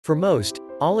For most,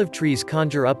 olive trees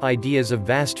conjure up ideas of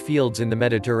vast fields in the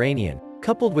Mediterranean,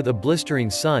 coupled with a blistering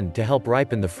sun to help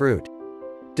ripen the fruit.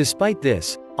 Despite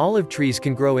this, olive trees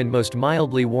can grow in most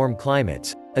mildly warm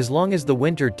climates, as long as the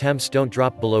winter temps don't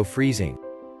drop below freezing.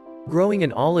 Growing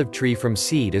an olive tree from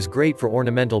seed is great for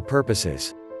ornamental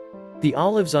purposes. The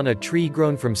olives on a tree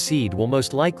grown from seed will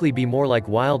most likely be more like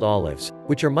wild olives,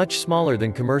 which are much smaller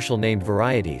than commercial named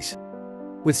varieties.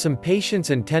 With some patience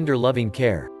and tender loving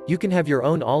care, you can have your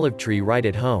own olive tree right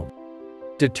at home.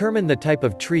 Determine the type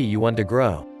of tree you want to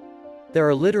grow. There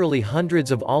are literally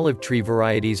hundreds of olive tree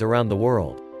varieties around the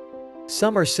world.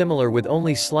 Some are similar with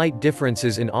only slight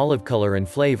differences in olive color and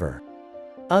flavor.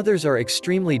 Others are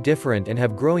extremely different and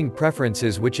have growing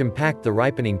preferences which impact the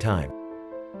ripening time.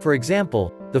 For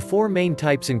example, the four main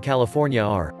types in California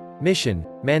are Mission,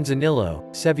 Manzanillo,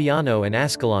 Sevillano and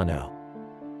Ascalano.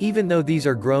 Even though these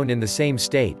are grown in the same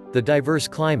state, the diverse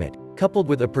climate, coupled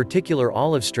with a particular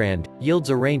olive strand, yields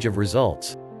a range of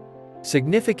results.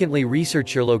 Significantly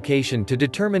research your location to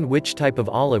determine which type of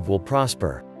olive will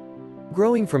prosper.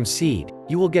 Growing from seed,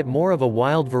 you will get more of a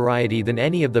wild variety than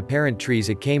any of the parent trees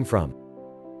it came from.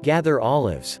 Gather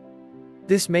olives.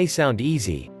 This may sound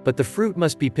easy, but the fruit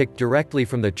must be picked directly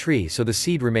from the tree so the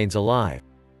seed remains alive.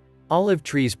 Olive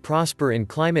trees prosper in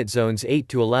climate zones 8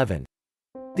 to 11.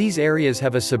 These areas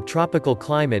have a subtropical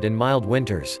climate and mild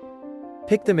winters.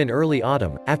 Pick them in early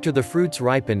autumn, after the fruits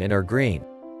ripen and are green.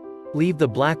 Leave the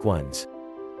black ones.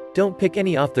 Don't pick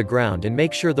any off the ground and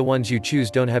make sure the ones you choose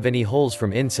don't have any holes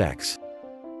from insects.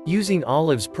 Using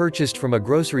olives purchased from a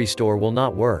grocery store will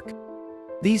not work.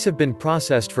 These have been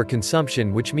processed for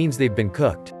consumption, which means they've been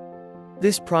cooked.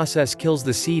 This process kills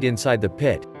the seed inside the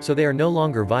pit, so they are no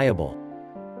longer viable.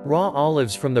 Raw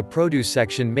olives from the produce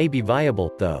section may be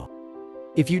viable, though.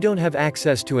 If you don't have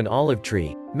access to an olive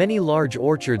tree, many large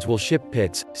orchards will ship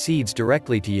pits, seeds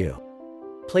directly to you.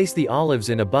 Place the olives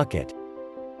in a bucket.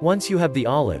 Once you have the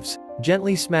olives,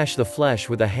 gently smash the flesh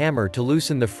with a hammer to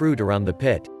loosen the fruit around the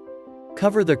pit.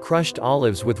 Cover the crushed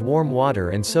olives with warm water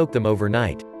and soak them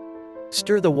overnight.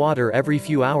 Stir the water every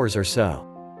few hours or so.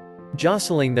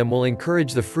 Jostling them will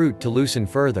encourage the fruit to loosen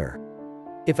further.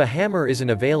 If a hammer isn't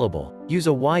available, use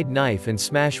a wide knife and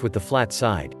smash with the flat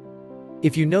side.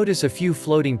 If you notice a few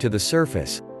floating to the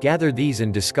surface, gather these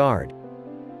and discard.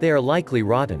 They are likely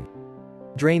rotten.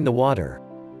 Drain the water.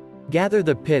 Gather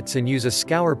the pits and use a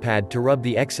scour pad to rub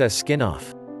the excess skin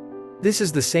off. This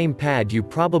is the same pad you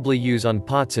probably use on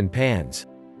pots and pans.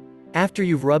 After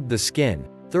you've rubbed the skin,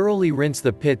 thoroughly rinse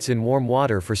the pits in warm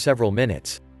water for several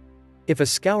minutes. If a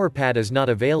scour pad is not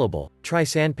available, try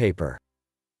sandpaper.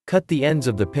 Cut the ends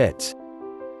of the pits.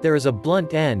 There is a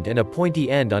blunt end and a pointy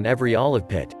end on every olive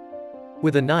pit.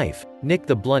 With a knife, nick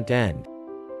the blunt end.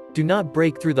 Do not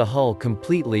break through the hull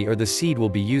completely or the seed will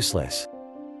be useless.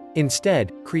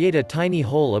 Instead, create a tiny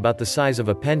hole about the size of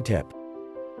a pen tip.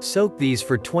 Soak these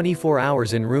for 24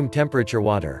 hours in room temperature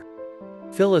water.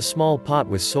 Fill a small pot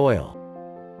with soil.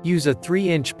 Use a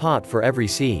 3-inch pot for every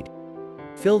seed.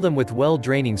 Fill them with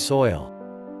well-draining soil.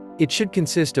 It should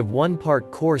consist of 1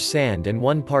 part coarse sand and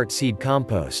 1 part seed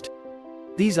compost.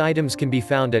 These items can be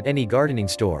found at any gardening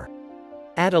store.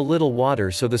 Add a little water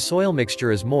so the soil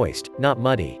mixture is moist, not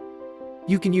muddy.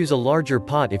 You can use a larger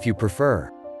pot if you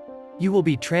prefer. You will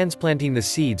be transplanting the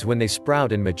seeds when they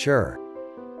sprout and mature.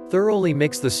 Thoroughly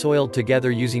mix the soil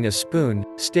together using a spoon,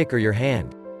 stick or your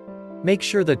hand. Make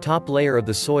sure the top layer of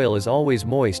the soil is always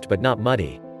moist but not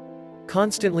muddy.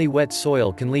 Constantly wet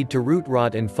soil can lead to root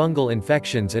rot and fungal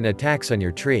infections and attacks on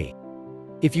your tree.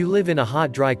 If you live in a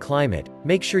hot, dry climate,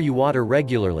 make sure you water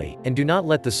regularly, and do not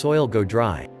let the soil go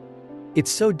dry. It's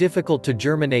so difficult to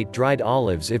germinate dried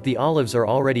olives if the olives are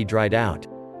already dried out.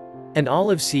 An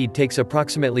olive seed takes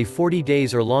approximately 40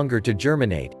 days or longer to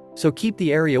germinate, so keep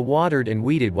the area watered and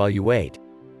weeded while you wait.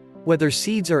 Whether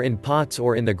seeds are in pots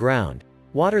or in the ground,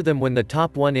 water them when the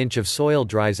top 1 inch of soil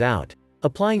dries out,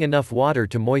 applying enough water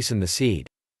to moisten the seed.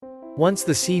 Once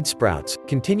the seed sprouts,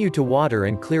 continue to water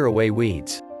and clear away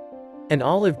weeds. An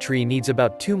olive tree needs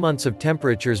about 2 months of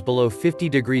temperatures below 50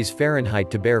 degrees Fahrenheit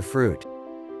to bear fruit.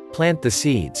 Plant the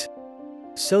seeds.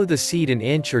 Sow the seed an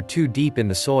inch or 2 deep in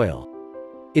the soil.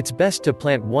 It's best to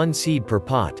plant 1 seed per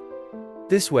pot.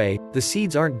 This way, the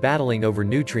seeds aren't battling over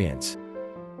nutrients.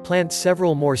 Plant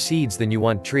several more seeds than you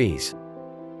want trees.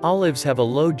 Olives have a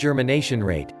low germination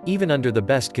rate, even under the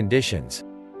best conditions.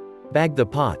 Bag the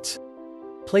pots.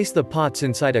 Place the pots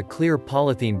inside a clear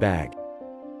polythene bag.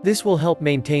 This will help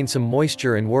maintain some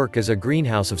moisture and work as a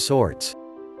greenhouse of sorts.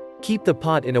 Keep the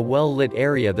pot in a well-lit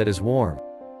area that is warm.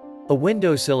 A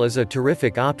windowsill is a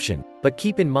terrific option, but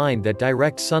keep in mind that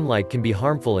direct sunlight can be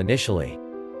harmful initially.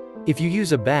 If you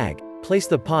use a bag, Place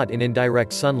the pot in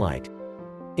indirect sunlight.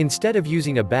 Instead of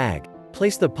using a bag,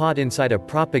 place the pot inside a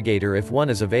propagator if one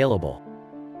is available.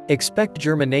 Expect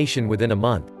germination within a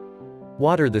month.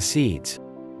 Water the seeds.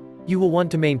 You will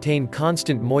want to maintain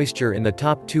constant moisture in the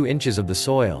top 2 inches of the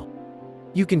soil.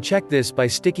 You can check this by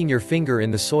sticking your finger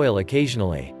in the soil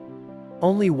occasionally.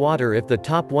 Only water if the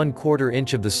top 1/4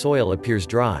 inch of the soil appears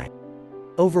dry.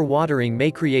 Overwatering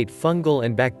may create fungal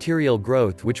and bacterial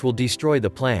growth which will destroy the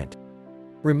plant.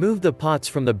 Remove the pots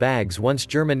from the bags once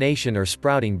germination or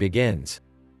sprouting begins.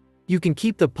 You can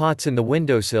keep the pots in the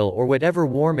windowsill or whatever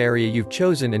warm area you've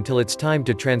chosen until it's time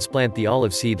to transplant the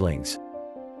olive seedlings.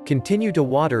 Continue to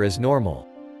water as normal.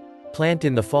 Plant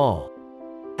in the fall.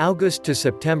 August to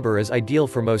September is ideal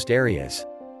for most areas.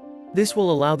 This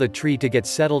will allow the tree to get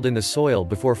settled in the soil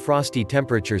before frosty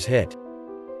temperatures hit.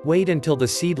 Wait until the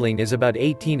seedling is about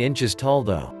 18 inches tall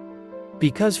though.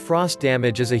 Because frost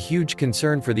damage is a huge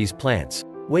concern for these plants,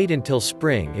 wait until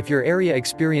spring if your area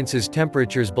experiences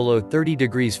temperatures below 30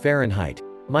 degrees Fahrenheit,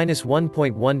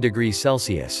 -1.1 degrees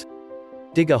Celsius.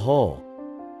 Dig a hole.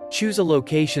 Choose a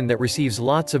location that receives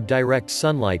lots of direct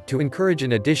sunlight to encourage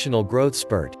an additional growth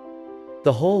spurt.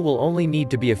 The hole will only need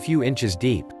to be a few inches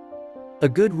deep. A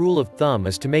good rule of thumb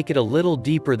is to make it a little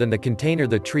deeper than the container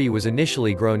the tree was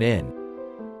initially grown in.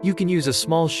 You can use a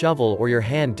small shovel or your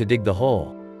hand to dig the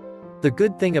hole. The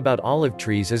good thing about olive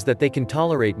trees is that they can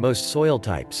tolerate most soil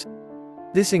types.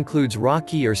 This includes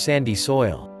rocky or sandy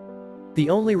soil. The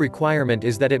only requirement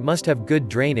is that it must have good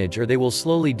drainage or they will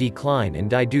slowly decline and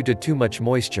die due to too much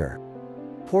moisture.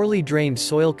 Poorly drained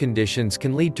soil conditions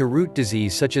can lead to root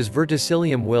disease such as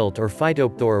verticillium wilt or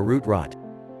phytophthora root rot.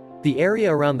 The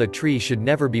area around the tree should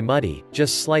never be muddy,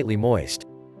 just slightly moist.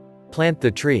 Plant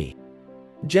the tree.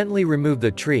 Gently remove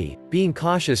the tree, being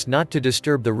cautious not to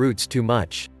disturb the roots too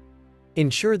much.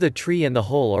 Ensure the tree and the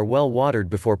hole are well watered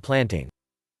before planting.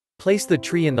 Place the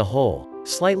tree in the hole,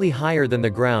 slightly higher than the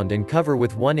ground and cover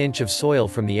with 1 inch of soil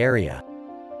from the area.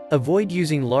 Avoid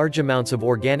using large amounts of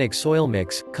organic soil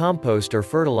mix, compost or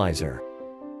fertilizer.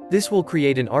 This will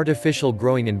create an artificial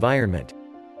growing environment.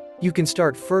 You can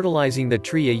start fertilizing the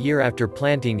tree a year after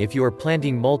planting if you are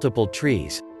planting multiple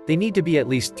trees. They need to be at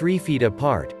least 3 feet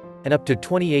apart, and up to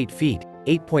 28 feet,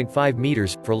 8.5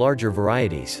 meters, for larger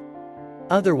varieties.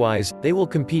 Otherwise, they will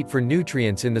compete for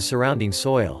nutrients in the surrounding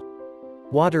soil.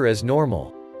 Water as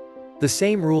normal. The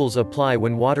same rules apply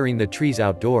when watering the trees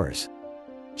outdoors.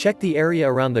 Check the area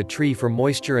around the tree for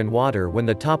moisture and water when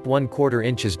the top 1/4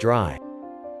 inch is dry.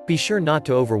 Be sure not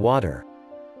to overwater.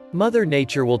 Mother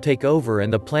Nature will take over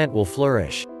and the plant will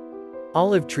flourish.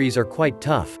 Olive trees are quite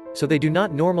tough, so they do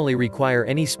not normally require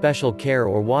any special care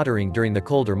or watering during the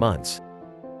colder months.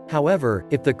 However,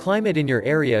 if the climate in your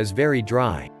area is very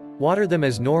dry, water them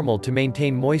as normal to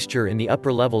maintain moisture in the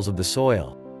upper levels of the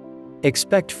soil.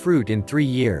 Expect fruit in 3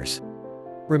 years.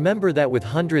 Remember that with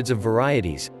hundreds of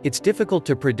varieties, it's difficult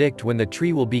to predict when the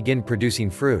tree will begin producing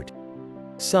fruit.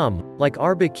 Some, like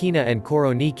Arbequina and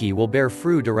Koroniki, will bear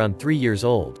fruit around 3 years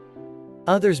old.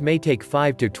 Others may take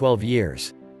 5 to 12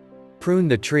 years. Prune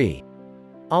the tree.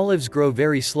 Olives grow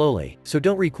very slowly, so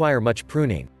don't require much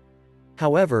pruning.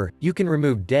 However, you can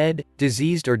remove dead,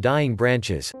 diseased or dying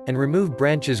branches, and remove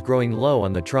branches growing low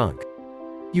on the trunk.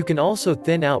 You can also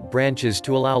thin out branches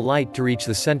to allow light to reach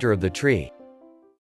the center of the tree.